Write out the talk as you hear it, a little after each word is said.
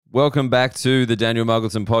Welcome back to the Daniel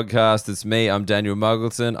Muggleton podcast. It's me, I'm Daniel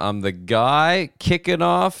Muggleton. I'm the guy kicking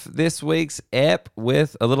off this week's ep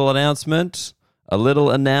with a little announcement. A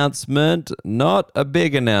little announcement, not a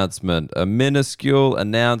big announcement, a minuscule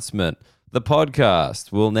announcement. The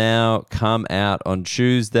podcast will now come out on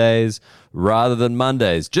Tuesdays rather than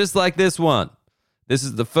Mondays, just like this one. This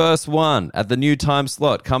is the first one at the new time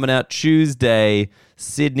slot, coming out Tuesday,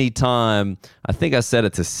 Sydney time. I think I set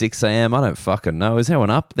it to 6 a.m. I don't fucking know. Is anyone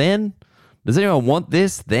up then? Does anyone want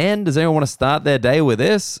this then? Does anyone want to start their day with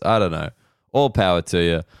this? I don't know. All power to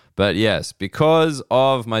you. But yes, because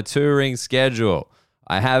of my touring schedule,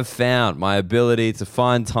 I have found my ability to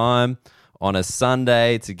find time on a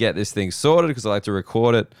Sunday to get this thing sorted because I like to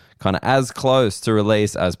record it kind of as close to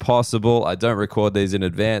release as possible. I don't record these in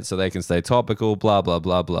advance so they can stay topical, blah, blah,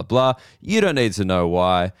 blah, blah, blah. You don't need to know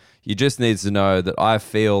why. You just need to know that I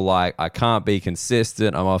feel like I can't be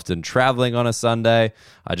consistent. I'm often traveling on a Sunday.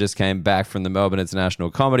 I just came back from the Melbourne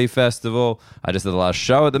International Comedy Festival. I just did the last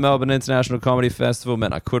show at the Melbourne International Comedy Festival.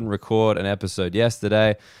 Meant I couldn't record an episode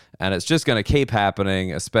yesterday. And it's just going to keep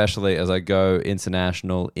happening, especially as I go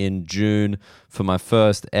international in June for my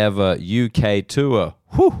first ever UK tour.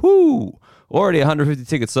 Woohoo! Already 150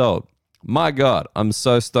 tickets sold. My God, I'm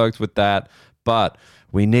so stoked with that. But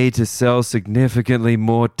we need to sell significantly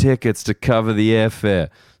more tickets to cover the airfare.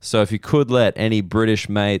 So if you could let any British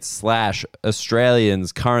mates /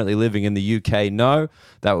 Australians currently living in the UK know,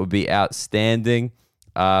 that would be outstanding.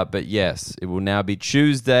 But yes, it will now be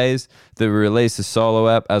Tuesdays that we release a solo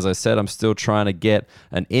app. As I said, I'm still trying to get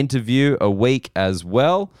an interview a week as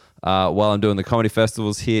well while I'm doing the comedy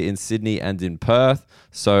festivals here in Sydney and in Perth.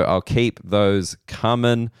 So I'll keep those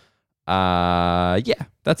coming. Yeah,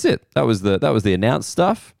 that's it. That was the announced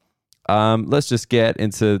stuff. Let's just get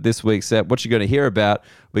into this week's ep. What you're going to hear about.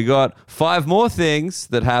 We got 5 more things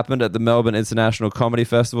that happened at the Melbourne International Comedy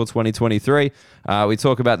Festival 2023. We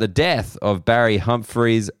talk about the death of Barry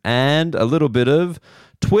Humphries and a little bit of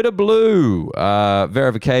Twitter Blue.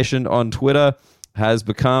 Verification on Twitter has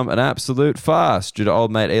become an absolute farce due to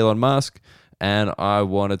old mate Elon Musk. And I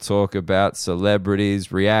want to talk about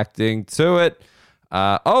celebrities reacting to it.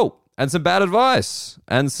 And some bad advice.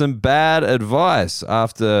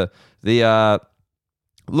 After the,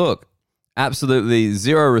 absolutely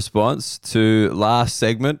zero response to last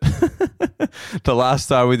segment. The last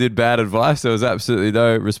time we did bad advice, there was absolutely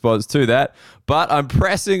no response to that. But I'm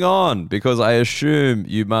pressing on because I assume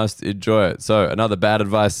you must enjoy it. So another bad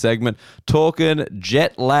advice segment, talking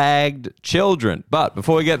jet-lagged children. But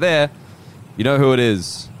before we get there, you know who it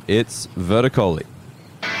is. It's Verticoli.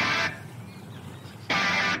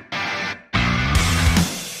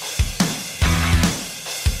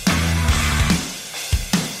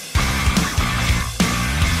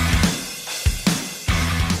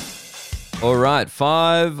 All right,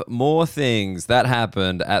 5 more things that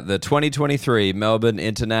happened at the 2023 Melbourne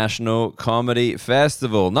International Comedy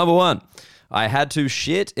Festival. Number 1, I had to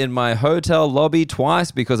shit in my hotel lobby twice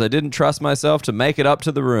because I didn't trust myself to make it up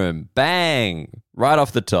to the room. Bang! Right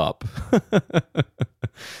off the top.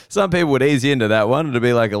 Some people would ease you into that one. It'd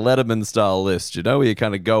be like a Letterman-style list, you know, where you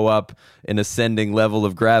kind of go up in ascending level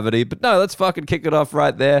of gravity. But no, let's fucking kick it off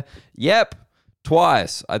right there. Yep,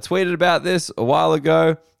 twice. I tweeted about this a while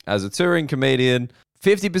ago. As a touring comedian,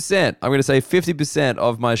 50%, I'm going to say 50%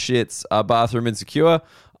 of my shits are bathroom insecure.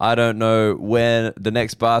 I don't know when the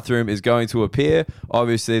next bathroom is going to appear.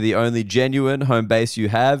 Obviously, the only genuine home base you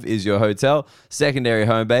have is your hotel. Secondary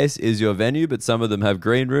home base is your venue, but some of them have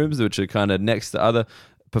green rooms, which are kind of next to other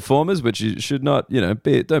performers, which you should not, don't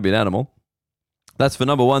be an animal. That's for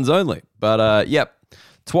number ones only. But, yep,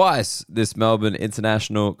 twice this Melbourne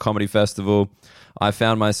International Comedy Festival, I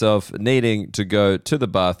found myself needing to go to the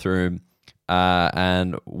bathroom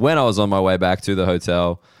and when I was on my way back to the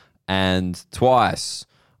hotel, and twice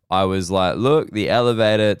I was like, look, the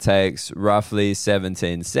elevator takes roughly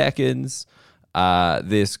 17 seconds.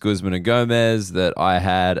 This Guzman and Gomez that I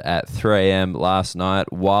had at 3 a.m. last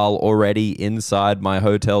night while already inside my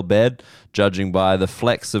hotel bed, judging by the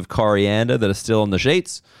flecks of coriander that are still on the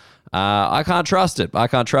sheets, I can't trust it. I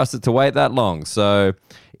can't trust it to wait that long. So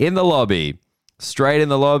in the lobby, straight in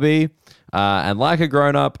the lobby, and like a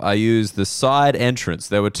grown-up, I used the side entrance.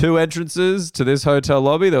 There were 2 entrances to this hotel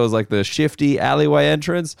lobby. There was like the shifty alleyway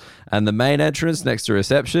entrance and the main entrance next to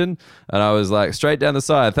reception. And I was like, straight down the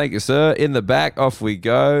side. Thank you, sir. In the back, off we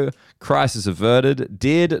go. Crisis averted.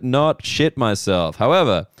 Did not shit myself.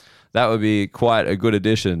 However, that would be quite a good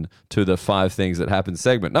addition to the 5 things that happened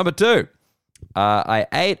segment. Number 2, I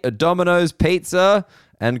ate a Domino's pizza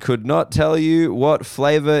and could not tell you what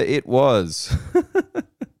flavor it was.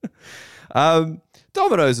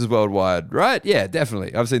 Domino's is worldwide, right? Yeah,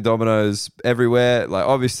 definitely. I've seen Domino's everywhere. Like,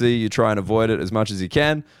 obviously, you try and avoid it as much as you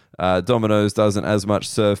can. Domino's doesn't as much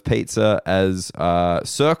serve pizza as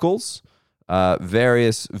circles.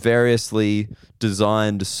 Variously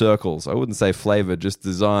designed circles. I wouldn't say flavored, just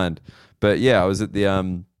designed. But yeah, I was at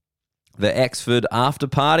the Exford after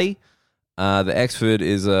party. The Exford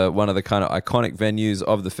is one of the kind of iconic venues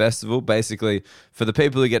of the festival. Basically, for the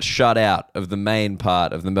people who get shut out of the main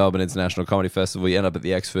part of the Melbourne International Comedy Festival, you end up at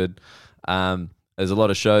the Exford. There's a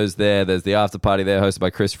lot of shows there. There's the after party there hosted by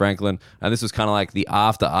Chris Franklin. And this was kind of like the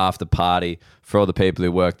after party for all the people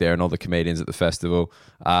who work there and all the comedians at the festival.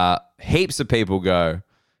 Heaps of people go.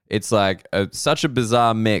 It's like such a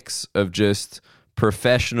bizarre mix of just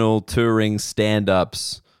professional touring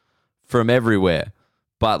stand-ups from everywhere,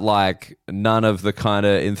 but like none of the kind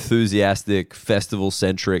of enthusiastic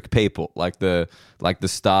festival-centric people, like the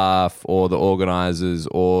staff or the organizers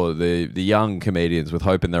or the young comedians with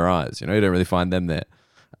hope in their eyes. You know, you don't really find them there.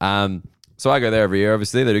 So I go there every year.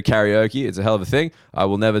 Obviously, they do karaoke. It's a hell of a thing. I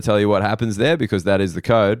will never tell you what happens there because that is the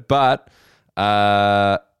code. But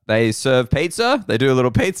they serve pizza. They do a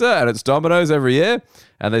little pizza, and it's Domino's every year,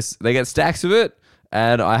 and they get stacks of it.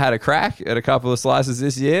 And I had a crack at a couple of slices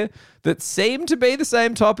this year that seemed to be the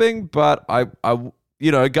same topping, but I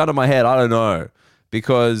gun to my head, I don't know,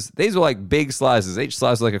 because these were like big slices. Each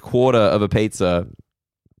slice was like a quarter of a pizza,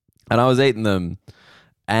 and I was eating them,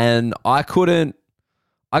 and I could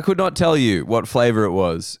not tell you what flavor it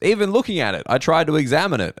was. Even looking at it, I tried to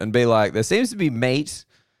examine it and be like, there seems to be meat.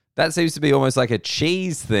 That seems to be almost like a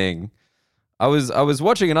cheese thing. I was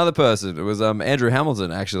watching another person. It was Andrew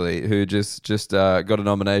Hamilton, actually, who just got a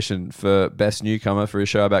nomination for Best Newcomer for his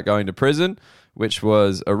show about going to prison, which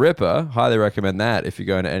was a ripper. Highly recommend that if you're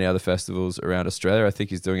going to any other festivals around Australia. I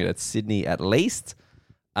think he's doing it at Sydney at least.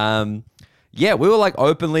 Yeah, we were like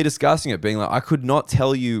openly discussing it, being like, I could not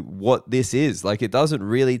tell you what this is. Like, it doesn't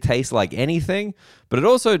really taste like anything, but it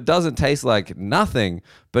also doesn't taste like nothing,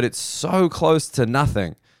 but it's so close to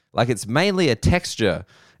nothing. Like, it's mainly a texture,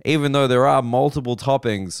 even though there are multiple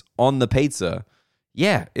toppings on the pizza.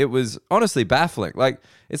 Yeah, it was honestly baffling. Like,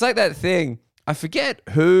 it's like that thing, I forget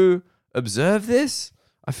who observed this.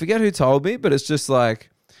 I forget who told me, but it's just like,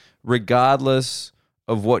 regardless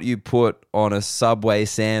of what you put on a Subway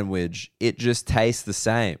sandwich, it just tastes the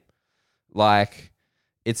same. Like,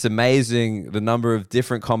 it's amazing the number of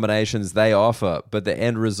different combinations they offer, but the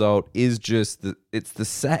end result is just it's the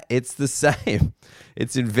same.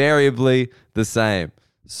 It's invariably the same.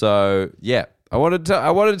 So yeah, I wanted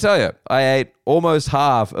to tell you, I ate almost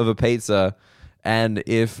half of a pizza, and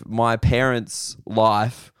if my parents'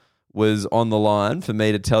 life was on the line for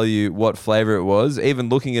me to tell you what flavor it was, even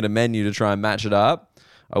looking at a menu to try and match it up,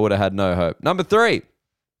 I would have had no hope. Number 3.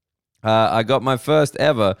 I got my first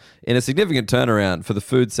ever, in a significant turnaround for the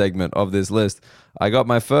food segment of this list, I got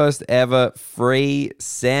my first ever free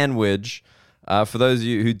sandwich. For those of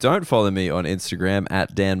you who don't follow me on Instagram,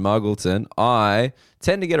 at Dan Muggleton, I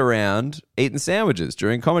tend to get around eating sandwiches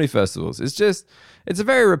during comedy festivals. It's a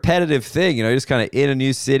very repetitive thing. You know, you just kind of in a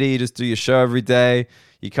new city, you just do your show every day.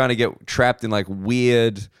 You kind of get trapped in like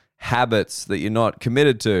weird habits that you're not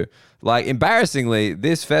committed to. Like, embarrassingly,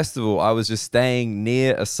 this festival, I was just staying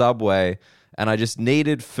near a Subway, and I just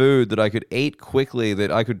needed food that I could eat quickly,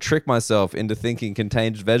 that I could trick myself into thinking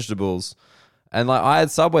contained vegetables. And like, I had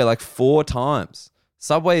Subway like 4 times.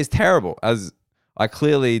 Subway is terrible, as I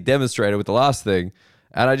clearly demonstrated with the last thing.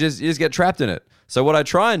 And you just get trapped in it. So what I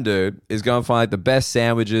try and do is go and find like the best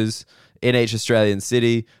sandwiches in each Australian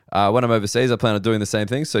city. When I'm overseas, I plan on doing the same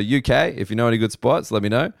thing. So UK, if you know any good spots, let me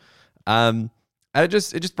know. And it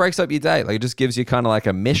just breaks up your day. Like, it just gives you kind of like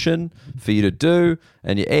a mission for you to do,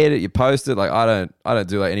 and you eat it, you post it. Like, I don't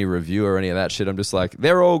do like any review or any of that shit. I'm just like,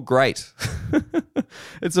 they're all great.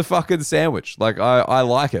 It's a fucking sandwich. Like, I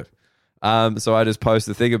like it. So I just post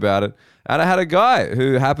the thing about it. And I had a guy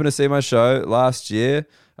who happened to see my show last year.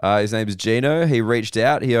 His name is Gino. He reached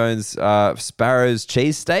out. He owns Sparrow's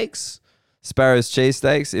Cheesesteaks. Sparrow's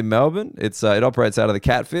Cheesesteaks in Melbourne. It operates out of the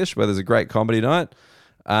Catfish, where there's a great comedy night.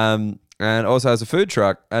 And also has a food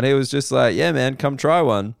truck. And he was just like, yeah, man, come try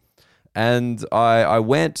one. And I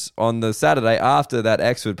went on the Saturday after that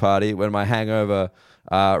Exford party when my hangover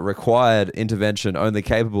required intervention only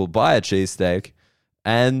capable by a cheesesteak.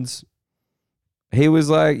 And he was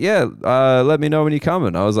like, yeah, let me know when you're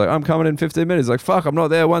coming. I was like, I'm coming in 15 minutes. He's like, fuck, I'm not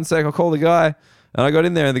there. 1 sec, I'll call the guy. And I got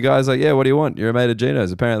in there and the guy's like, yeah, what do you want? You're a mate of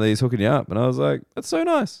Gino's. Apparently he's hooking you up. And I was like, that's so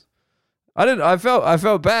nice. I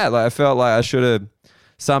felt bad. Like, I felt like I should have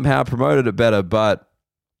somehow promoted it better, but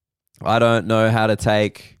I don't know how to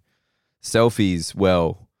take selfies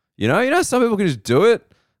well. You know, some people can just do it.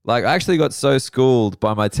 Like, I actually got so schooled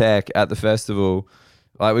by my tech at the festival.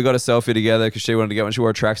 Like, we got a selfie together because she wanted to get one. She wore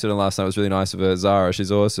a tracksuit on last night. It was really nice of her. Zara,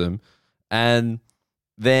 she's awesome. And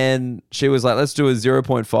then she was like, let's do a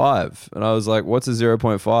 0.5. And I was like, what's a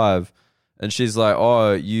 0.5? And she's like,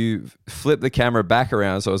 oh, you flip the camera back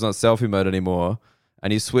around so it's not selfie mode anymore.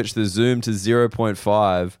 And you switch the zoom to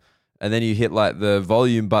 0.5. And then you hit like the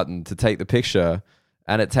volume button to take the picture.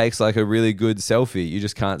 And it takes like a really good selfie. You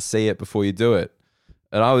just can't see it before you do it.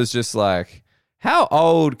 And I was just like, how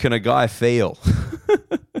old can a guy feel?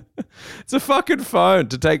 It's a fucking phone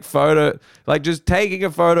to take photo. Like, just taking a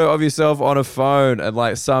photo of yourself on a phone, and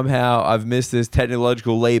like somehow I've missed this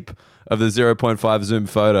technological leap of the 0.5 zoom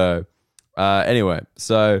photo. Anyway,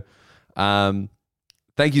 so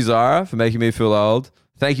thank you, Zara, for making me feel old.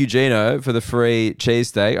 Thank you, Gino, for the free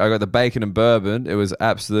cheesesteak. I got the bacon and bourbon. It was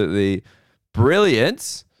absolutely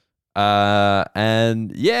brilliant.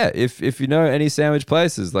 And yeah, if you know any sandwich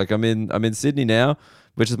places, like I'm in Sydney now,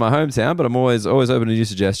 which is my hometown, but I'm always open to new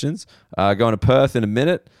suggestions. Going to Perth in a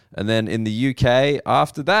minute, and then in the UK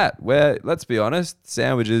after that, where, let's be honest,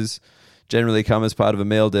 sandwiches generally come as part of a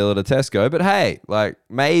meal deal at a Tesco. But hey, like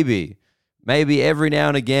maybe every now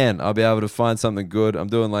and again I'll be able to find something good. I'm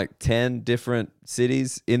doing like 10 different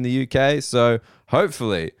cities in the UK, so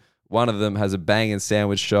hopefully one of them has a banging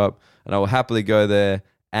sandwich shop, and I will happily go there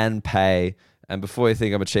and pay. And before you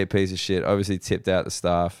think I'm a cheap piece of shit, obviously tipped out the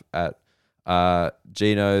staff at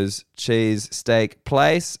Gino's Cheese Steak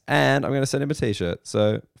Place, and I'm going to send him a t-shirt.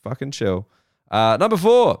 So fucking chill. Number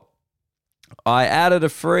 4, I added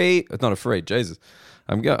Jesus.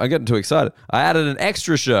 I'm getting too excited. I added an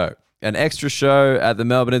extra show at the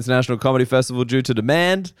Melbourne International Comedy Festival due to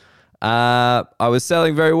demand. I was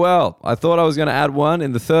selling very well. I thought I was going to add one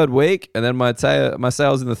in the third week, and then my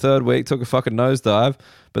sales in the third week took a fucking nosedive.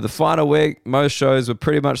 But the final week, most shows were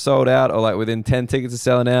pretty much sold out, or like within 10 tickets of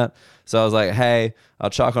selling out. So I was like, hey, I'll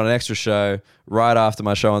chuck on an extra show right after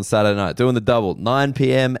my show on Saturday night, doing the double, 9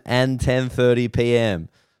 p.m. and 10:30 p.m.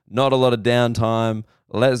 Not a lot of downtime.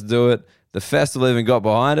 Let's do it. The festival even got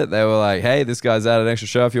behind it. They were like, hey, this guy's added an extra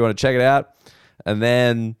show if you want to check it out. And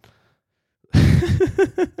then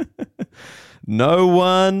no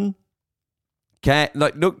one can,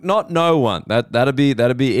 like, look, not no one. That'd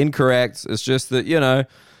be incorrect. It's just that, you know,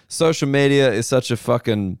 social media is such a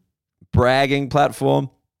fucking bragging platform.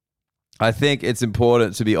 I think it's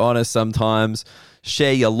important to be honest sometimes.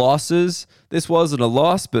 Share your losses. This wasn't a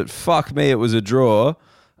loss, but fuck me, it was a draw.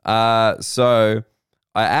 So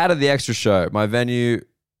I added the extra show. My venue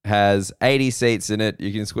has 80 seats in it.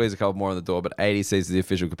 You can squeeze a couple more on the door, but 80 seats is the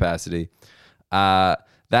official capacity.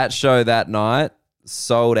 That show that night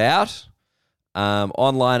sold out.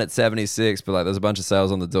 Online at 76, but like there's a bunch of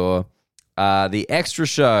sales on the door. The extra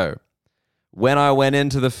show, when I went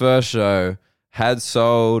into the first show, had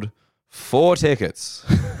sold 4 tickets.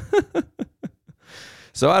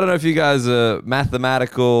 So I don't know if you guys are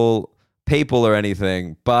mathematical people or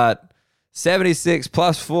anything, but 76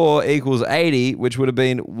 plus 4 equals 80, which would have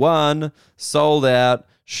been one sold out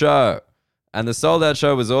show. And the sold out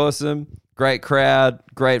show was awesome. Great crowd,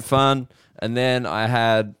 great fun. And then I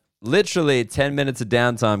had literally 10 minutes of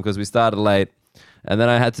downtime because we started late. And then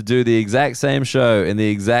I had to do the exact same show in the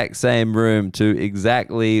exact same room to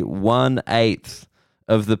exactly 1/8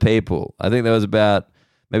 of the people. I think there was about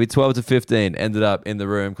maybe 12 to 15 ended up in the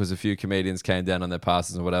room because a few comedians came down on their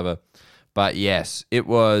passes and whatever. But yes, it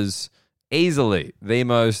was easily the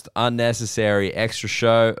most unnecessary extra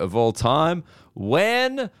show of all time.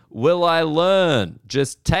 When will I learn?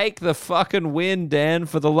 Just take the fucking win, Dan,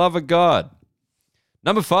 for the love of God.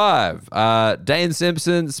 Number 5, Dane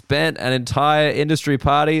Simpson spent an entire industry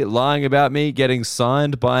party lying about me getting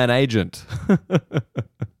signed by an agent.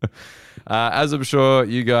 As I'm sure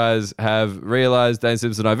you guys have realized, Dane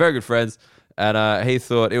Simpson and I are very good friends, and he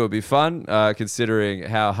thought it would be fun, considering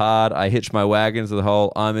how hard I hitched my wagon to the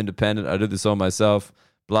whole I'm independent, I do this all myself,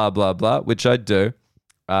 blah, blah, blah, which I do.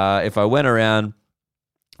 If he went around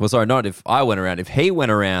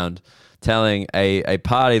telling a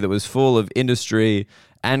party that was full of industry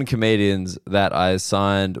and comedians that I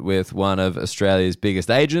signed with one of Australia's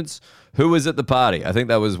biggest agents, who was at the party. I think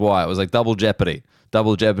that was why. It was like double jeopardy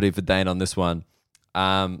for Dane on this one.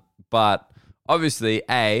 But obviously,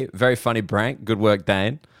 A, very funny prank. Good work,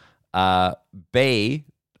 Dane. B,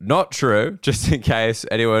 not true, just in case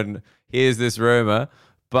anyone hears this rumor.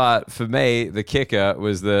 But for me, the kicker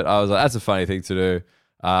was that I was like, that's a funny thing to do.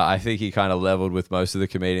 I think he kind of leveled with most of the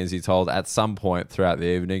comedians he told at some point throughout the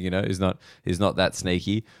evening. You know, he's not that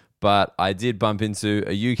sneaky. But I did bump into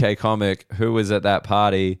a UK comic who was at that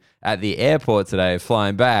party at the airport today,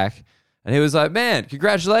 flying back, And he was like, man,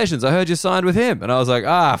 congratulations. I heard you signed with him. And I was like,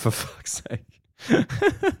 for fuck's sake.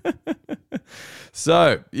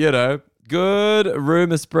 So, good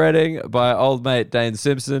rumor spreading by old mate Dane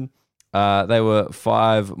Simpson. They were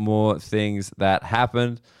 5 more things that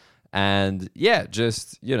happened. And yeah,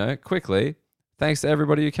 just, quickly, thanks to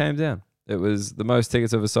everybody who came down. It was the most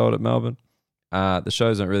tickets ever sold at Melbourne. The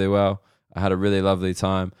shows went really well. I had a really lovely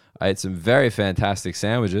time. I ate some very fantastic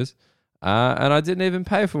sandwiches. And I didn't even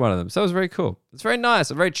pay for one of them. So it was very cool. It's very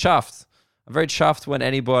nice. I'm very chuffed. I'm very chuffed when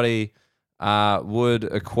anybody would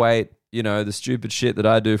equate, the stupid shit that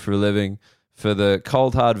I do for a living for the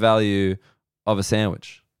cold, hard value of a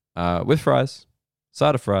sandwich with fries,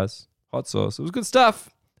 side of fries, hot sauce. It was good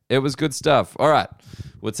stuff. It was good stuff. All right.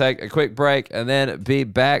 We'll take a quick break and then be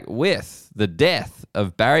back with the death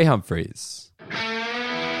of Barry Humphries.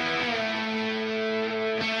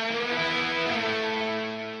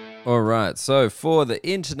 All right, so for the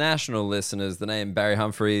international listeners, the name Barry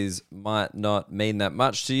Humphries might not mean that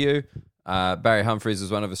much to you. Barry Humphries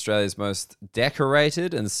was one of Australia's most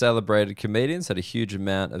decorated and celebrated comedians, had a huge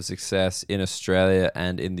amount of success in Australia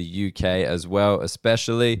and in the UK as well,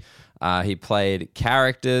 especially. He played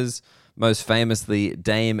characters, most famously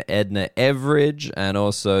Dame Edna Everage and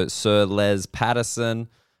also Sir Les Patterson,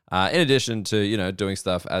 in addition to, doing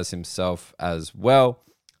stuff as himself as well.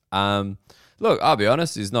 Look, I'll be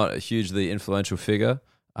honest, he's not a hugely influential figure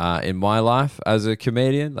in my life as a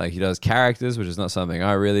comedian. Like, he does characters, which is not something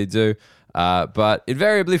I really do, but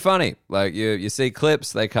invariably funny. Like, you see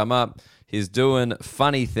clips, they come up. He's doing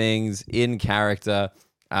funny things in character,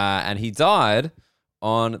 and he died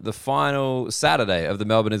on the final Saturday of the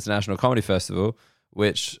Melbourne International Comedy Festival,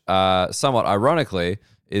 which somewhat ironically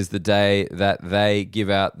is the day that they give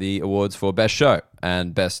out the awards for Best Show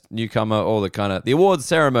and Best Newcomer. All the awards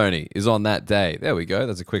ceremony is on that day. There we go.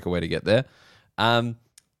 That's a quicker way to get there.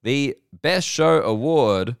 The Best Show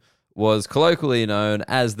award was colloquially known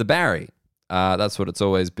as the Barry. That's what it's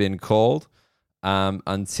always been called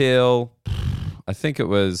until it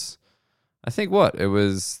was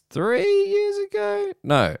 3 years ago?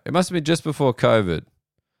 No, it must have been just before COVID.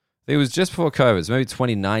 I think it was just before COVID, so maybe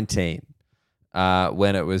 2019.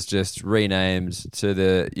 When it was just renamed to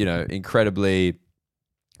the, incredibly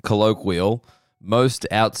colloquial Most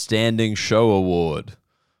Outstanding Show Award,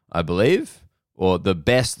 I believe, or the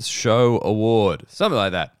Best Show Award, something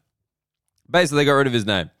like that. Basically, they got rid of his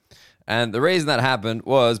name. And the reason that happened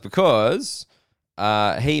was because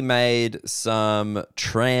he made some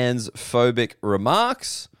transphobic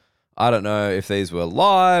remarks. I don't know if these were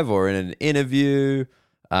live or in an interview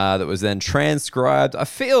that was then transcribed. I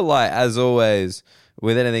feel like, as always,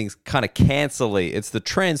 with anything kind of cancel-y, it's the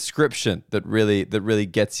transcription that really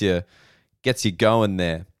gets you going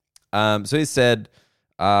there. So he said,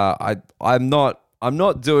 I'm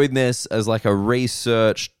not doing this as like a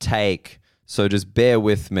research take, so just bear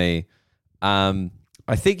with me.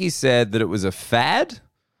 I think he said that it was a fad,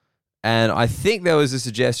 and I think there was a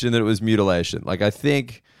suggestion that it was mutilation. Like, I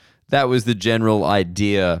think that was the general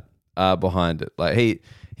idea behind it. Like, he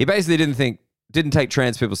basically didn't take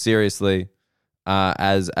trans people seriously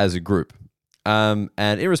as a group. And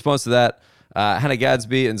in response to that, Hannah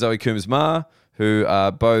Gadsby and Zoe Coombs-Marr, who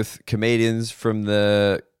are both comedians from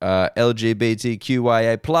the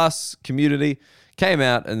LGBTQIA plus community, came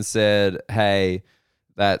out and said, hey,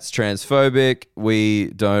 that's transphobic. We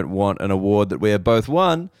don't want an award that we have both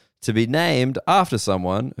won to be named after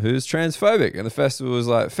someone who's transphobic. And the festival was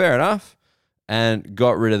like, fair enough, and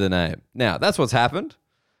got rid of the name. Now, that's what's happened.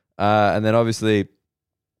 And then obviously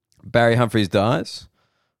Barry Humphries dies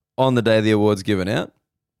on the day the award's given out.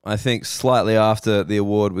 I think slightly after the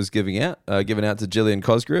award was given out to Gillian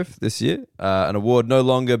Cosgrove this year, an award no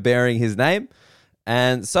longer bearing his name.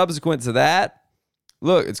 And subsequent to that,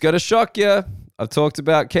 look, it's going to shock you. I've talked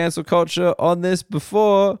about cancel culture on this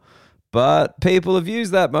before, but people have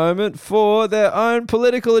used that moment for their own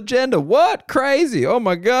political agenda. What? Crazy. Oh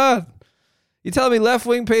my God. You telling me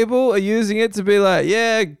left-wing people are using it to be like,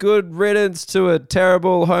 yeah, good riddance to a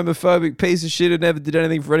terrible homophobic piece of shit who never did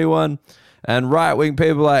anything for anyone. And right-wing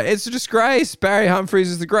people are like, it's a disgrace. Barry Humphries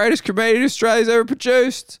is the greatest comedian Australia's ever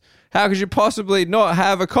produced. How could you possibly not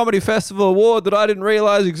have a comedy festival award that I didn't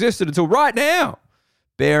realize existed until right now,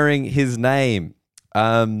 bearing his name?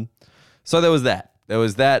 So there was that. There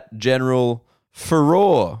was that general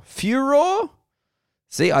furor. Furor?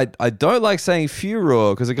 See, I don't like saying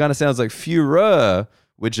furor because it kind of sounds like furor,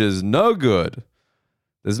 which is no good.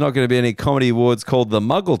 There's not going to be any comedy awards called the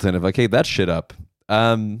Muggleton if I keep that shit up.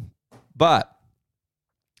 But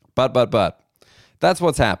that's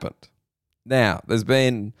what's happened. Now, there's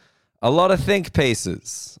been a lot of think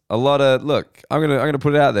pieces. A lot of look. I'm gonna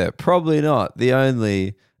put it out there. Probably not the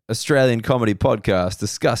only Australian comedy podcast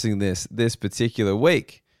discussing this particular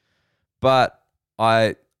week, but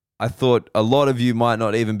I thought a lot of you might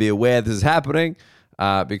not even be aware this is happening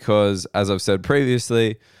because, as I've said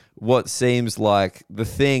previously, what seems like the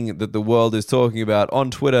thing that the world is talking about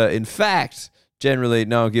on Twitter, in fact, generally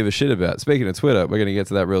no one give a shit about. Speaking of Twitter, we're going to get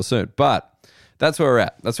to that real soon. But that's where we're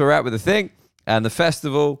at. That's where we're at with the thing. And the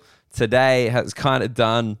festival today has kind of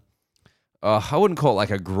done, I wouldn't call it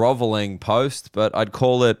like a groveling post, but I'd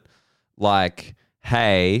call it like,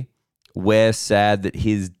 hey, we're sad that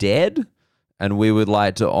he's dead and we would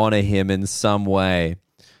like to honor him in some way.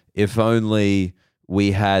 If only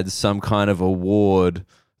we had some kind of award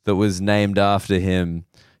that was named after him,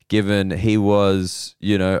 given he was,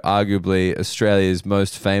 arguably Australia's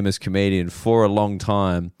most famous comedian for a long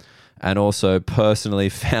time and also personally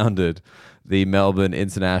founded the Melbourne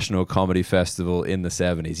International Comedy Festival in the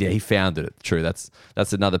 70s. Yeah, he founded it. True. That's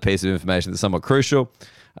another piece of information that's somewhat crucial.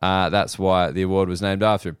 That's why the award was named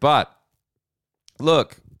after it. But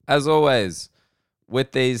look, as always,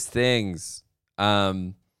 with these things,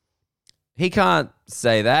 he can't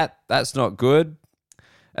say that. That's not good.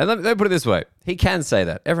 And let me put it this way: he can say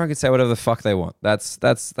that. Everyone can say whatever the fuck they want. That's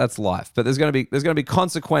life. But there's gonna be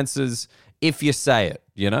consequences if you say it.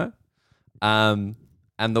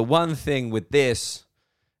 And the one thing with this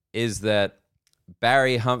is that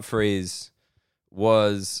Barry Humphries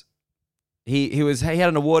was he had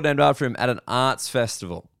an award named after him at an arts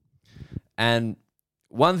festival. And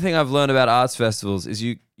one thing I've learned about arts festivals is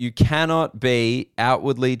you cannot be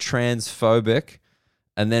outwardly transphobic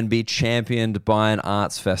and then be championed by an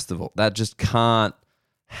arts festival. That just can't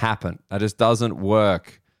happen. That just doesn't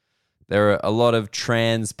work. There are a lot of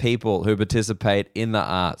trans people who participate in the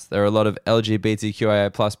arts. There are a lot of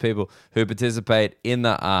LGBTQIA plus people who participate in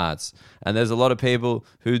the arts. And there's a lot of people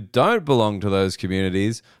who don't belong to those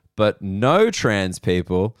communities, but know trans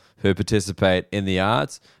people who participate in the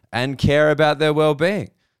arts and care about their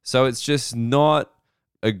well-being. So it's just not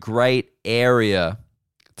a great area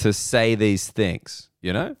to say these things,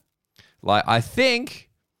 Like, I think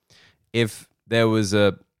if there was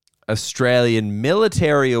a Australian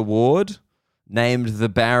military award named the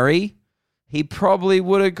Barry, he probably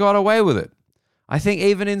would have got away with it. I think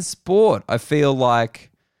even in sport, I feel like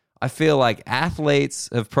athletes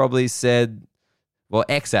have probably said, well,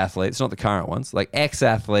 ex-athletes, not the current ones, like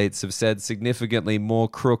ex-athletes have said significantly more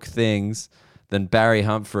crook things than Barry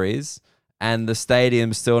Humphries, and the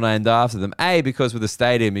stadium's still named after them. Because with the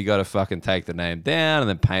stadium, you got to fucking take the name down and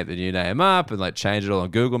then paint the new name up and like change it all on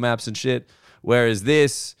Google Maps and shit. Whereas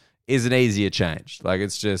this is an easier change. Like,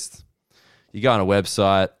 it's just, you go on a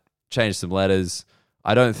website, change some letters.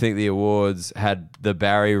 I don't think the awards had the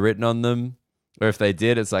Barry written on them. Or if they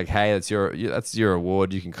did, it's like, hey, that's your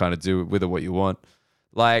award. You can kind of do with it what you want.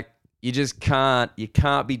 Like, you just can't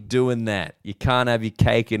be doing that. You can't have your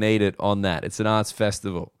cake and eat it on that. It's an arts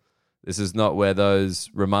festival. This is not where those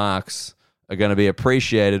remarks are going to be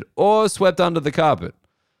appreciated or swept under the carpet.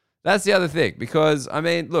 That's the other thing. Because, I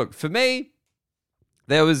mean, look, for me,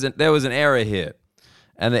 there was an error here.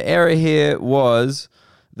 And the error here was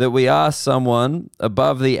that we asked someone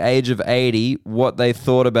above the age of 80 what they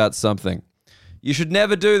thought about something. You should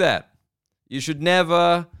never do that. You should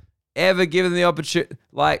never, ever give them the opportunity.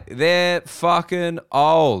 Like, they're fucking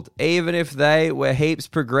old. Even if they were heaps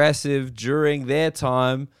progressive during their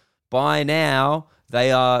time, by now,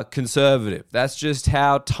 they are conservative. That's just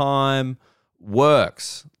how time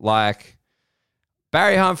works. Like,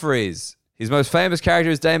 Barry Humphries, his most famous character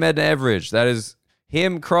is Dame Edna Everage. That is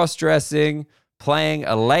him cross-dressing, playing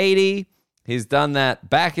a lady. He's done that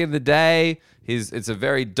back in the day. It's a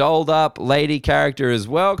very dolled-up lady character as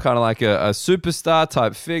well, kind of like a superstar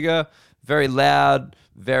type figure. Very loud,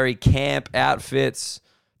 very camp outfits.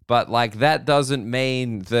 But, like, that doesn't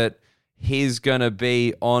mean that he's going to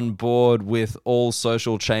be on board with all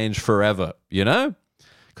social change forever, Because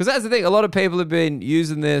that's the thing. A lot of people have been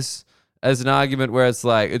using this as an argument where it's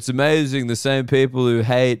like, it's amazing the same people who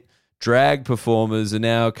hate drag performers are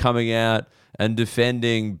now coming out and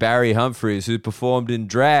defending Barry Humphries, who performed in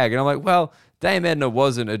drag. And I'm like, well, Dame Edna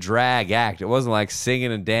wasn't a drag act. It wasn't like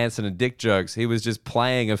singing and dancing and dick jokes. He was just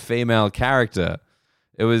playing a female character.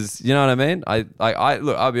 It was, you know what I mean?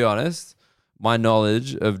 Look, I'll be honest. My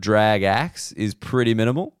knowledge of drag acts is pretty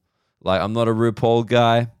minimal. Like, I'm not a RuPaul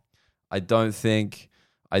guy. I don't think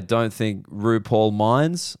RuPaul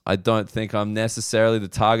minds. I don't think I'm necessarily the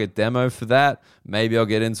target demo for that. Maybe I'll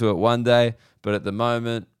get into it one day, but at the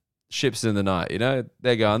moment, ship's in the night.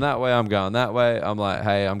 They're going that way, I'm going that way. I'm like,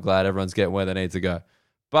 hey, I'm glad everyone's getting where they need to go.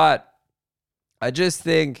 But I just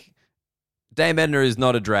think Dame Edna is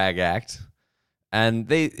not a drag act.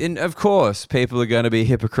 And of course, people are going to be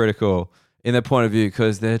hypocritical in their point of view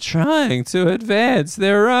because they're trying to advance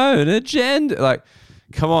their own agenda. Like,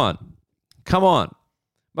 come on.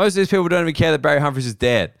 Most of these people don't even care that Barry Humphries is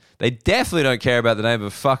dead. They definitely don't care about the name of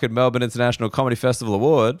a fucking Melbourne International Comedy Festival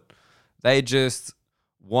award. They just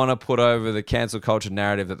want to put over the cancel culture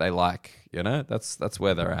narrative that they like. You know, that's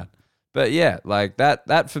where they're at. But yeah, like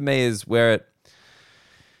that for me is where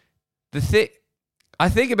I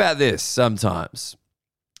think about this sometimes.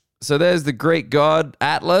 So there's the Greek god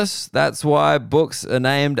Atlas. That's why books are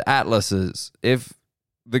named atlases. If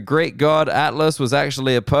the Greek god Atlas was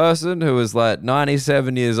actually a person who was like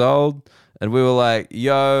 97 years old, and we were like,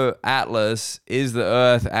 yo, Atlas, is the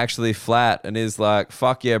earth actually flat? And is like,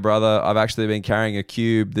 fuck yeah, brother, I've actually been carrying a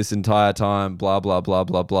cube this entire time, blah, blah, blah,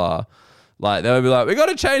 blah, blah. Like, they would be like, we got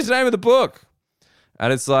to change the name of the book.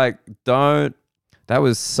 And it's like, that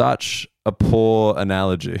was such a poor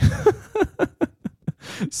analogy.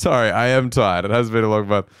 Sorry, I am tired. It has been a long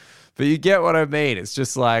month. But you get what I mean. It's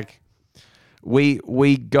just like,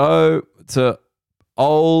 we go to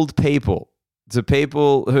old people, to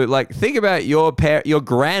people who, like, think about your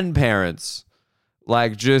grandparents,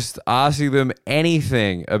 like, just asking them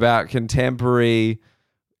anything about contemporary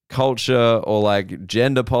culture or like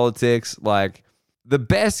gender politics. Like, the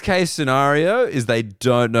best case scenario is they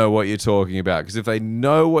don't know what you're talking about, because if they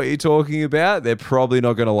know what you're talking about, they're probably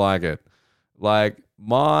not going to like it. Like,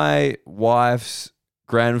 my wife's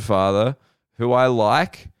grandfather, who I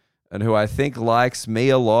like and who I think likes me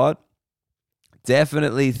a lot,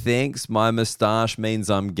 definitely thinks my mustache means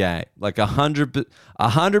I'm gay. Like 100%.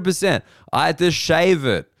 I had to shave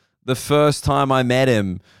it the first time I met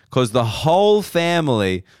him because the whole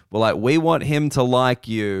family were like, we want him to like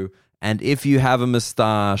you, and if you have a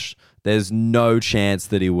mustache, there's no chance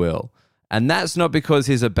that he will. And that's not because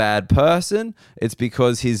he's a bad person. It's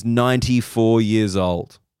because he's 94 years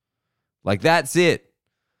old. Like, that's it.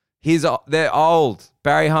 They're old.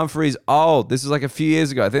 Barry Humphries, old. This was like a few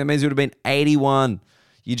years ago. I think that means he would have been 81.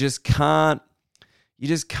 You just can't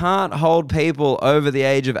hold people over the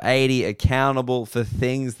age of 80 accountable for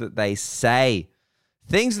things that they say.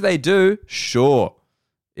 Things that they do, sure.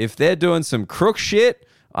 If they're doing some crook shit,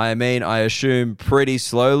 I mean, I assume pretty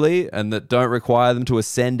slowly, and that don't require them to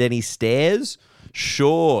ascend any stairs,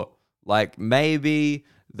 sure. Like, maybe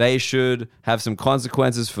they should have some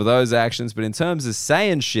consequences for those actions. But in terms of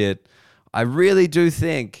saying shit, I really do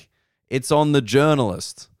think it's on the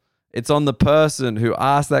journalist. It's on the person who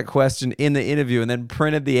asked that question in the interview and then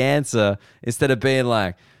printed the answer, instead of being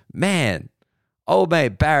like, man, old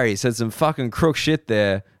mate Barry said some fucking crook shit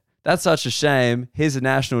there. That's such a shame. He's a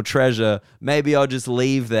national treasure. Maybe I'll just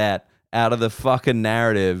leave that out of the fucking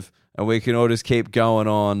narrative, and we can all just keep going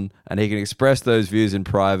on, and he can express those views in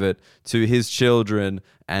private to his children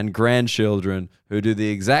and grandchildren who do the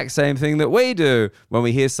exact same thing that we do when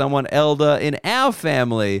we hear someone elder in our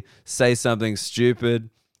family say something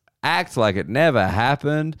stupid, act like it never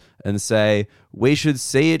happened, and say, we should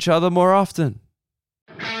see each other more often.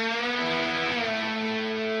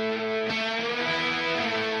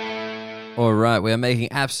 All right, we are making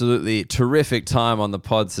absolutely terrific time on the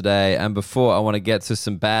pod today. And before I want to get to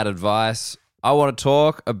some bad advice, I want to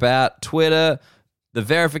talk about Twitter, the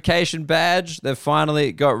verification badge. They've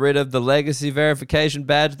finally got rid of the legacy verification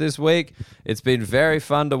badge this week. It's been very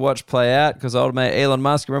fun to watch play out because old mate Elon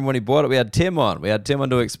Musk, remember when he bought it, we had Tim on. We had Tim on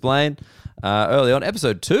to explain early on,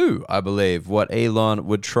 episode 2, I believe, what Elon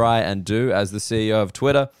would try and do as the CEO of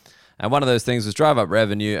Twitter. And one of those things was drive up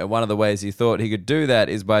revenue. And one of the ways he thought he could do that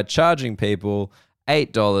is by charging people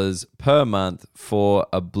 $8 per month for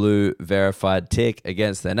a blue verified tick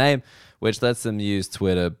against their name, which lets them use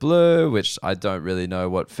Twitter Blue, which I don't really know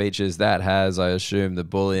what features that has. I assume the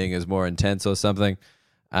bullying is more intense or something.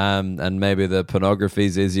 And maybe the pornography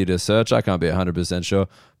is easier to search. I can't be 100% sure.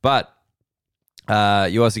 But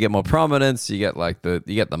you also get more prominence. You get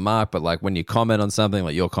the mark, but like when you comment on something,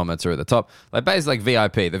 like your comments are at the top, like basically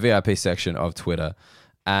like VIP, the VIP section of Twitter.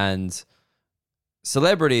 And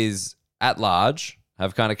celebrities at large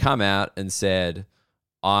have kind of come out and said,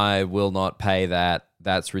 I will not pay that.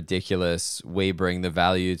 That's ridiculous. We bring the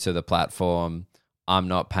value to the platform. I'm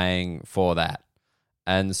not paying for that.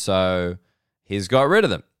 And so he's got rid of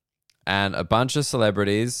them. And a bunch of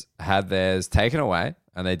celebrities had theirs taken away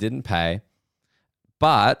and they didn't pay.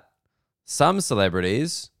 But some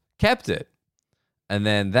celebrities kept it. And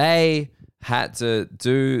then they had to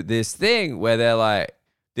do this thing where they're like,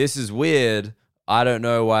 this is weird. I don't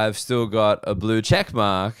know why I've still got a blue check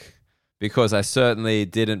mark because I certainly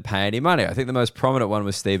didn't pay any money. I think the most prominent one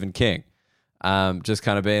was Stephen King. Just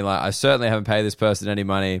kind of being like, I certainly haven't paid this person any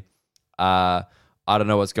money. I don't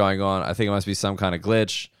know what's going on. I think it must be some kind of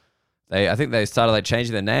glitch. I think they started like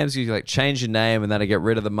changing their names. You like change your name and then I get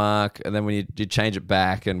rid of the mark. And then when you change it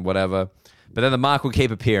back and whatever. But then the mark will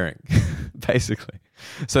keep appearing, basically.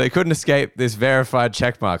 So they couldn't escape this verified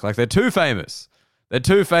check mark. Like they're too famous. They're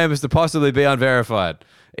too famous to possibly be unverified,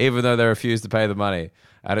 even though they refused to pay the money.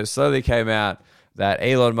 And it slowly came out that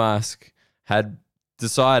Elon Musk had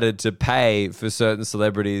decided to pay for certain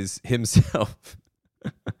celebrities himself.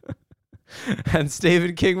 And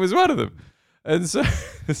Stephen King was one of them. And so,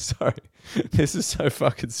 sorry, this is so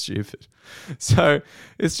fucking stupid. So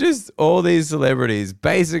it's just all these celebrities,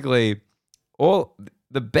 basically all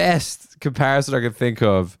the best comparison I could think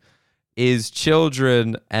of is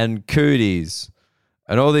children and cooties.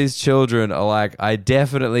 And all these children are like, I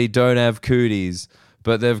definitely don't have cooties,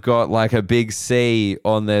 but they've got like a big C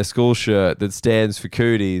on their school shirt that stands for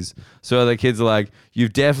cooties. So the kids are like,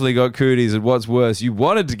 you've definitely got cooties. And what's worse, you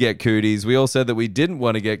wanted to get cooties. We all said that we didn't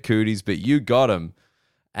want to get cooties, but you got them.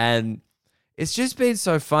 And it's just been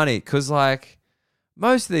so funny because like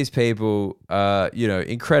most of these people are,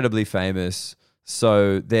 incredibly famous.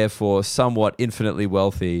 So therefore somewhat infinitely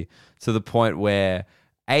wealthy to the point where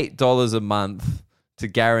 $8 a month to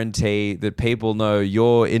guarantee that people know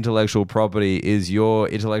your intellectual property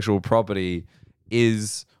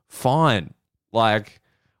is fine. Like,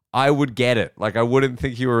 I would get it. Like, I wouldn't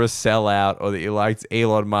think you were a sellout or that you liked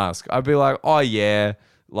Elon Musk. I'd be like, oh yeah,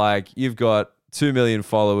 like you've got 2 million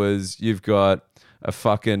followers, you've got a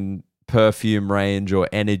fucking perfume range or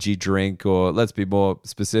energy drink, or let's be more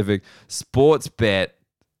specific, sports bet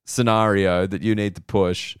scenario that you need to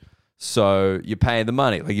push. So you're paying the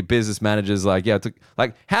money. Like your business manager's like, yeah,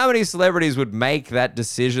 like how many celebrities would make that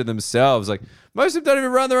decision themselves? Like most of them don't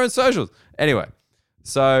even run their own socials. Anyway,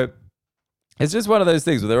 so it's just one of those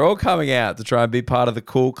things where they're all coming out to try and be part of the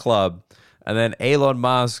cool club. And then Elon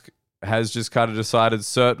Musk has just kind of decided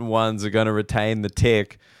certain ones are going to retain the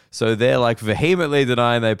tick. So they're like vehemently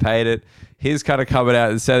denying they paid it. He's kind of coming out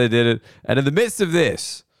and said they did it. And in the midst of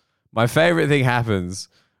this, my favorite thing happens,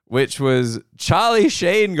 which was Charlie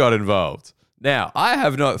Sheen got involved. Now, I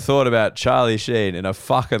have not thought about Charlie Sheen in a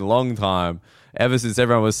fucking long time, ever since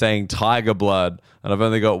everyone was saying Tiger Blood, and I've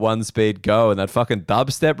only got One Speed Go and that fucking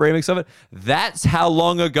dubstep remix of it. That's how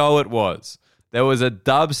long ago it was. There was a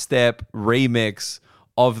dubstep remix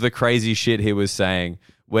of the crazy shit he was saying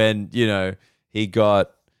when, he got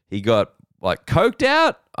like coked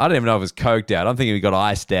out. I don't even know if it was coked out. I'm thinking he got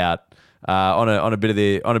iced out on a bit of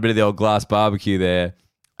the old glass barbecue there.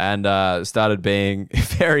 And started being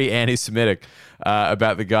very anti-Semitic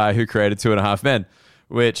about the guy who created Two and a Half Men,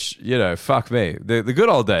 which, fuck me. The good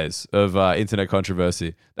old days of internet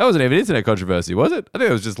controversy. That wasn't even internet controversy, was it? I think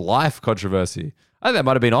it was just life controversy. I think that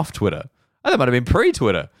might have been off Twitter. I think that might have been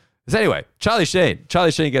pre-Twitter. So anyway, Charlie Sheen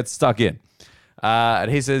gets stuck in. And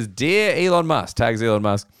he says, Dear Elon Musk, tags Elon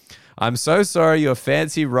Musk, I'm so sorry your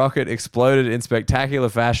fancy rocket exploded in spectacular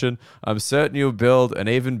fashion. I'm certain you'll build an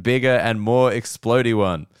even bigger and more explodey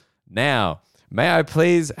one. Now, may I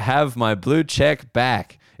please have my blue check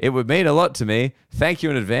back? It would mean a lot to me. Thank you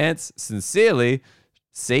in advance. Sincerely,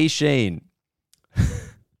 C. Sheen.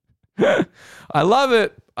 I love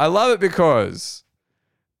it. I love it because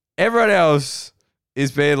everyone else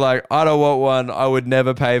is being like, I don't want one. I would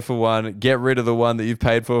never pay for one. Get rid of the one that you've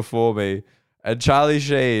paid for me. And Charlie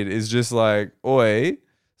Sheen is just like, oi,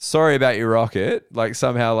 sorry about your rocket. Like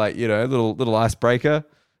somehow like, little icebreaker.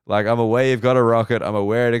 Like I'm aware you've got a rocket. I'm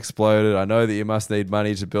aware it exploded. I know that you must need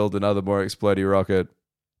money to build another more explodey rocket.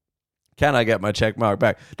 Can I get my check mark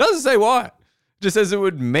back? Doesn't say why. Just says it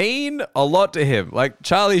would mean a lot to him. Like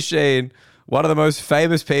Charlie Sheen, one of the most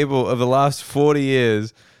famous people of the last 40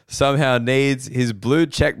 years, somehow needs his blue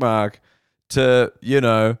check mark to,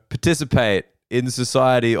 participate in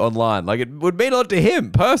society online. Like it would mean a lot to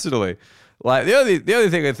him personally. Like the only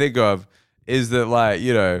thing I think of is that like,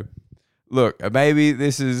 look, maybe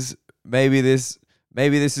this is being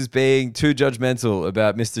too judgmental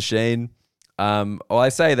about Mr. Sheen. I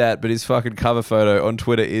say that, but his fucking cover photo on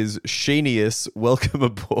Twitter is Sheenius, welcome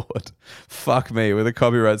aboard. Fuck me, with a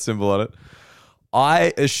copyright symbol on it.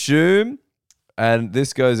 I assume, and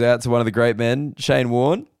this goes out to one of the great men, Shane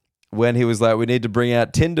Warne, when he was like, we need to bring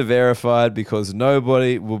out Tinder verified because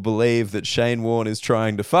nobody will believe that Shane Warne is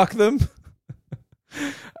trying to fuck them.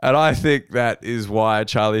 And I think that is why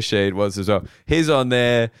Charlie Sheen was as well. He's on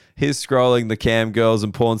there. He's scrolling the cam girls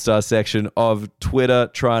and porn star section of Twitter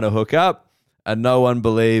trying to hook up. And no one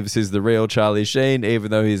believes he's the real Charlie Sheen, even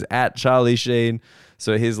though he's at Charlie Sheen.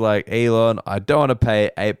 So he's like, Elon, I don't want to pay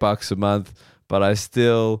 $8 a month, but I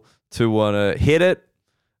still do want to hit it.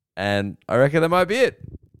 And I reckon that might be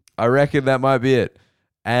it.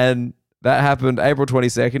 And That happened April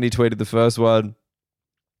 22nd. He tweeted the first one.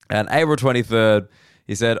 And April 23rd,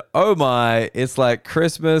 he said, "Oh my, it's like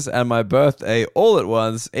Christmas and my birthday all at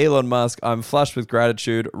once. Elon Musk, I'm flushed with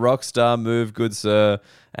gratitude. Rockstar move, good sir."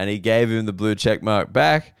 And he gave him the blue check mark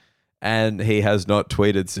back, and he has not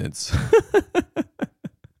tweeted since.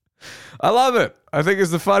 I love it. I think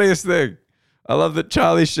it's the funniest thing. I love that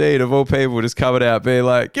Charlie Sheen, of all people, just coming out being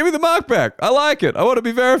like, "Give me the mark back. I like it. I want to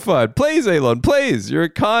be verified. Please, Elon, please. You're a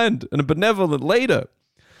kind and a benevolent leader."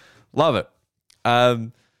 Love it.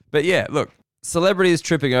 But yeah, look, celebrities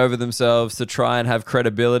tripping over themselves to try and have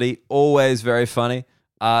credibility, always very funny.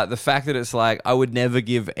 The fact that it's like, I would never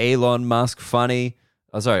give Elon Musk I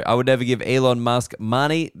would never give Elon Musk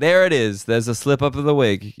money. There it is. There's a slip up of the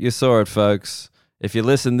week. You saw it, folks. If you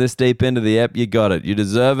listen this deep into the app, you got it. You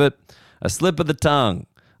deserve it. A slip of the tongue.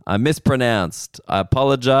 I mispronounced. I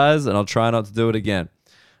apologize, and I'll try not to do it again.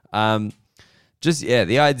 The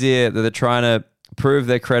idea that they're trying to prove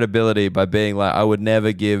their credibility by being like, I would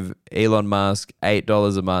never give Elon Musk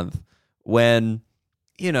 $8 a month when,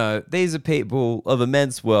 these are people of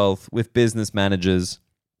immense wealth with business managers.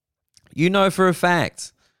 You know for a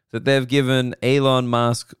fact that they've given Elon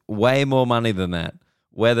Musk way more money than that.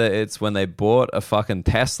 Whether it's when they bought a fucking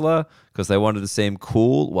Tesla because they wanted to seem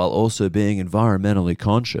cool while also being environmentally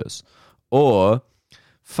conscious, or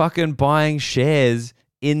fucking buying shares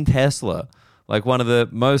in Tesla, like one of the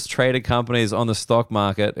most traded companies on the stock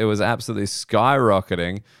market. It was absolutely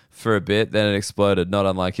skyrocketing for a bit, then it exploded, not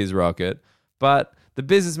unlike his rocket. But the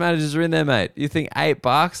business managers are in there, mate. You think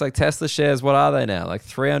 $8, like Tesla shares, what are they now? Like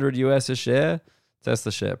 300 US a share?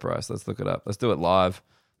 Tesla share price. Let's look it up. Let's do it live.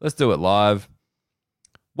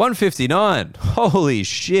 159. Holy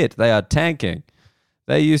shit, they are tanking.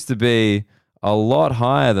 They used to be a lot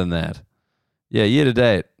higher than that. Yeah, year to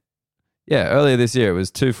date. Yeah, earlier this year it was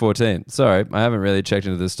 214. Sorry, I haven't really checked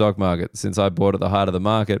into the stock market since I bought at the height of the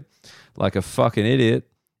market like a fucking idiot.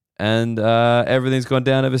 And everything's gone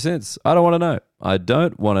down ever since. I don't want to know. I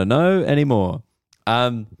don't want to know anymore.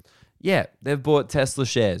 They've bought Tesla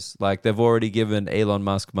shares. Like, they've already given Elon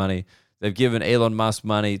Musk money. They've given Elon Musk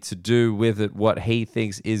money to do with it what he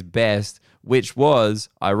thinks is best, which was,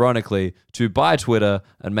 ironically, to buy Twitter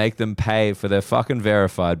and make them pay for their fucking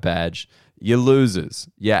verified badge. You losers.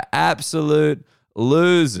 You absolute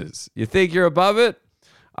losers. You think you're above it?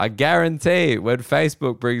 I guarantee when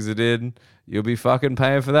Facebook brings it in, you'll be fucking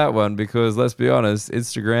paying for that one because, let's be honest,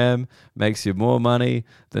 Instagram makes you more money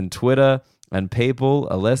than Twitter, and people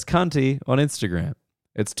are less cunty on Instagram.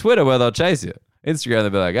 It's Twitter where they'll chase you. Instagram, they'll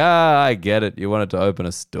be like, I get it. You wanted to open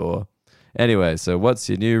a store. Anyway, so what's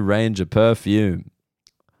your new range of perfume?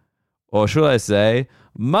 Or should I say,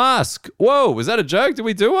 Musk? Whoa, was that a joke? Did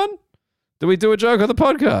we do one? Did we do a joke on the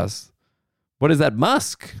podcast? What is that,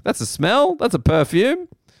 Musk? That's a smell? That's a perfume?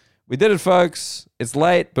 We did it, folks. It's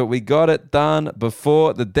late, but we got it done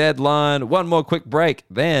before the deadline. One more quick break,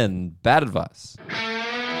 then bad advice.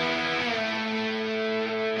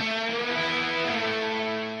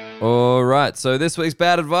 All right, so this week's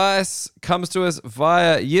bad advice comes to us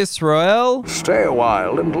via Yisrael. Stay a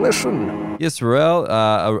while and listen. Yisrael,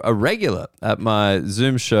 a regular at my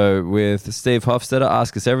Zoom show with Steve Hofstetter,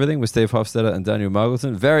 Ask Us Everything with Steve Hofstetter and Daniel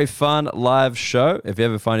Muggleton. Very fun live show. If you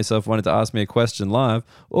ever find yourself wanting to ask me a question live,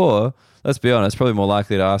 or let's be honest, probably more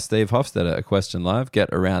likely to ask Steve Hofstetter a question live, get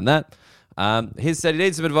around that. He said he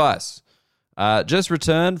needs some advice. Just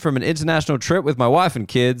returned from an international trip with my wife and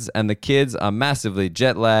kids, and the kids are massively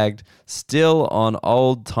jet lagged, still on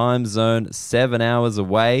old time zone, 7 hours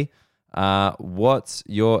away. What's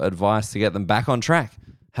your advice to get them back on track?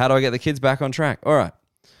 How do I get the kids back on track? All right.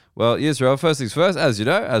 Well, Israel, first things first, as you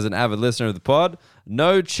know, as an avid listener of the pod,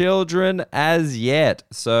 no children as yet.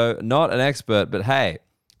 So not an expert, but hey,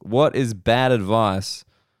 what is bad advice?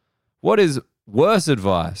 What is worse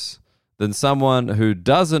advice than someone who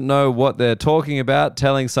doesn't know what they're talking about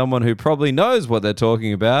telling someone who probably knows what they're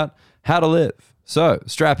talking about how to live? So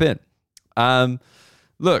strap in.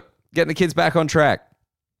 Look, getting the kids back on track.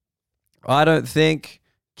 I don't think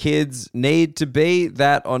kids need to be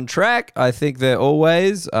that on track. I think they're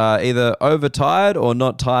always either overtired or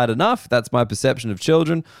not tired enough. That's my perception of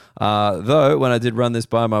children. Though, when I did run this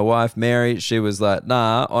by my wife, Mary, she was like,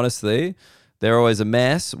 nah, honestly, they're always a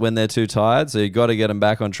mess when they're too tired, so you got to get them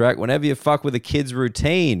back on track. Whenever you fuck with a kid's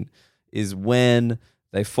routine is when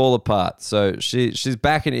they fall apart. So she's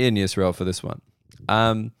backing in Israel for this one.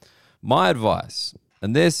 My advice,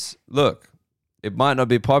 and this, look, it might not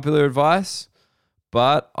be popular advice,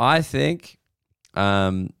 but I think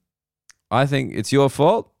it's your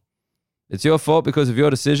fault. It's your fault because of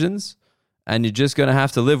your decisions, and you're just going to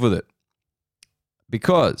have to live with it.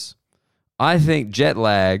 Because I think jet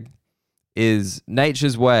lag is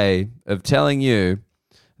nature's way of telling you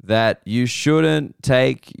that you shouldn't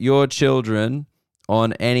take your children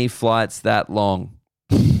on any flights that long.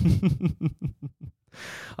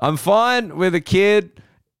 I'm fine with a kid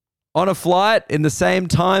on a flight in the same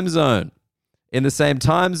time zone. In the same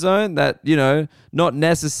time zone that, you know, not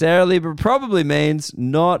necessarily, but probably means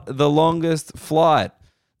not the longest flight.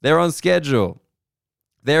 They're on schedule.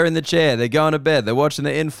 They're in the chair. They're going to bed. They're watching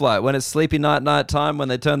the in-flight. When it's sleepy night time, when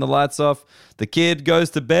they turn the lights off, the kid goes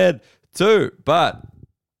to bed too. But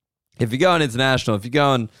if you're going international, if you're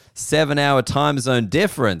going 7-hour time zone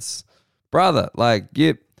difference, brother, like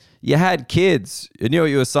you had kids. You knew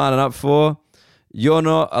what you were signing up for. You're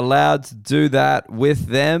not allowed to do that with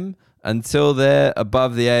them until they're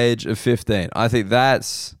above the age of 15. I think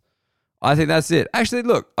that's it. Actually,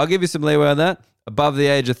 look, I'll give you some leeway on that. Above the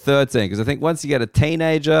age of 13, because I think once you get a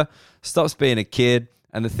teenager, stops being a kid.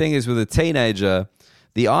 And the thing is with a teenager,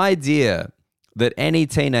 the idea that any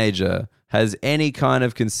teenager has any kind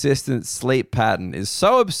of consistent sleep pattern is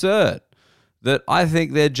so absurd that I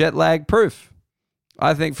think they're jet lag proof.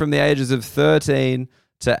 I think from the ages of 13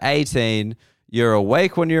 to 18, you're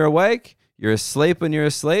awake when you're awake, you're asleep when you're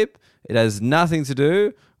asleep. It has nothing to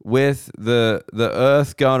do with the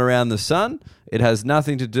earth going around the sun. It has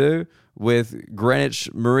nothing to do with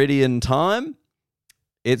Greenwich Meridian time.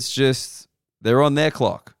 It's just they're on their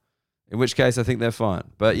clock, in which case I think they're fine.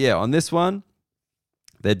 But yeah, on this one,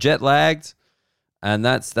 they're jet lagged, and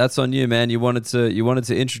that's on you, man. You wanted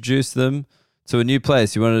to introduce them to a new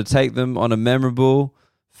place. You wanted to take them on a memorable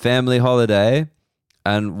family holiday,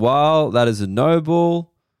 and while that is a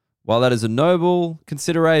noble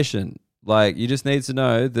consideration, like you just need to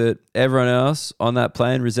know that everyone else on that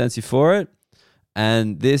plane resents you for it.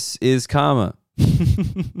 And this is karma.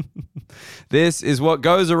 This is what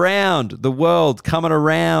goes around the world, coming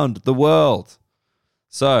around the world.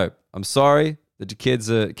 So I'm sorry that your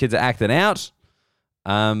kids are acting out.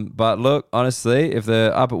 But look, honestly, if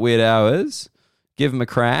they're up at weird hours, give them a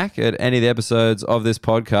crack at any of the episodes of this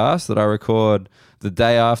podcast that I record the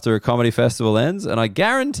day after a comedy festival ends, and I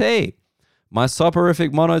guarantee my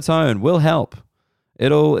soporific monotone will help.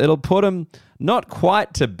 It'll put them not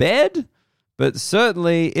quite to bed, but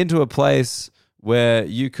certainly into a place where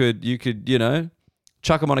you could, you know,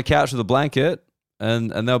 chuck them on a couch with a blanket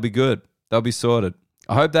and they'll be good. They'll be sorted.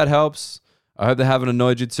 I hope that helps. I hope they haven't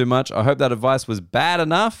annoyed you too much. I hope that advice was bad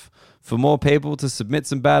enough for more people to submit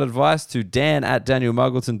some bad advice to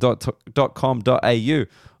dan@danielmuggleton.com.au.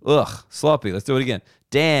 Ugh, sloppy. Let's do it again.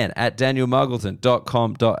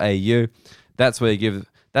 dan@danielmuggleton.com.au. That's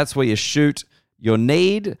where you shoot your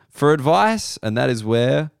need for advice, and that is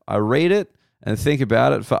where I read it and think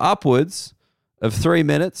about it for upwards of 3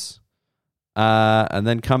 minutes, and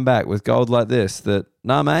then come back with gold like this that,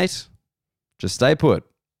 nah, mate, just stay put.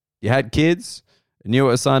 You had kids, you knew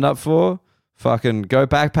what you signed up for, fucking go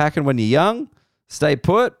backpacking when you're young, stay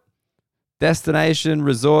put, destination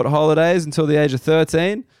resort holidays until the age of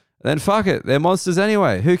 13, then fuck it, they're monsters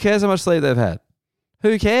anyway. Who cares how much sleep they've had?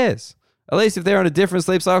 Who cares? At least if they're on a different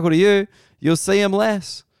sleep cycle to you, you'll see them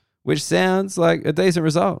less, which sounds like a decent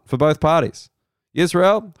result for both parties.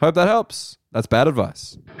 Yisrael, hope that helps. That's bad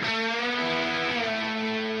advice.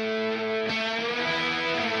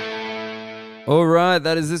 All right,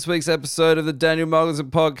 that is this week's episode of the Daniel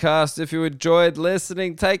Muggleton Podcast. If you enjoyed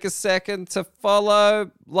listening, take a second to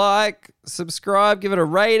follow, like, subscribe, give it a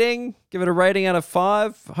rating. Give it a rating out of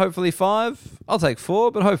 5, hopefully 5. I'll take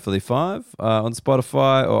 4, but hopefully 5 on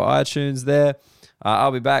Spotify or iTunes there.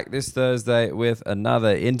 I'll be back this Thursday with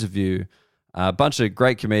another interview. A bunch of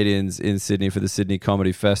great comedians in Sydney for the Sydney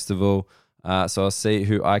Comedy Festival. So I'll see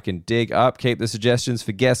who I can dig up. Keep the suggestions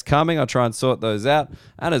for guests coming. I'll try and sort those out.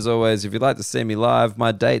 And as always, if you'd like to see me live,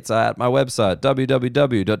 my dates are at my website,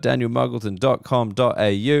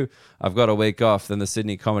 www.danielmuggleton.com.au. I've got a week off. Then the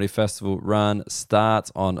Sydney Comedy Festival run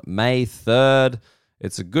starts on May 3rd.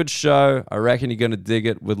 It's a good show. I reckon you're going to dig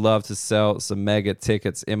it. Would love to sell some mega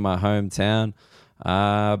tickets in my hometown.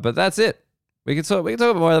 But that's it. We can talk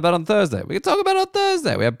more about it on Thursday. We have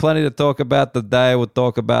plenty to talk about today. We'll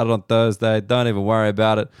talk about it on Thursday. Don't even worry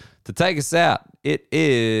about it. To take us out, it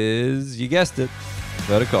is, you guessed it,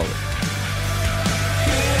 Vertical.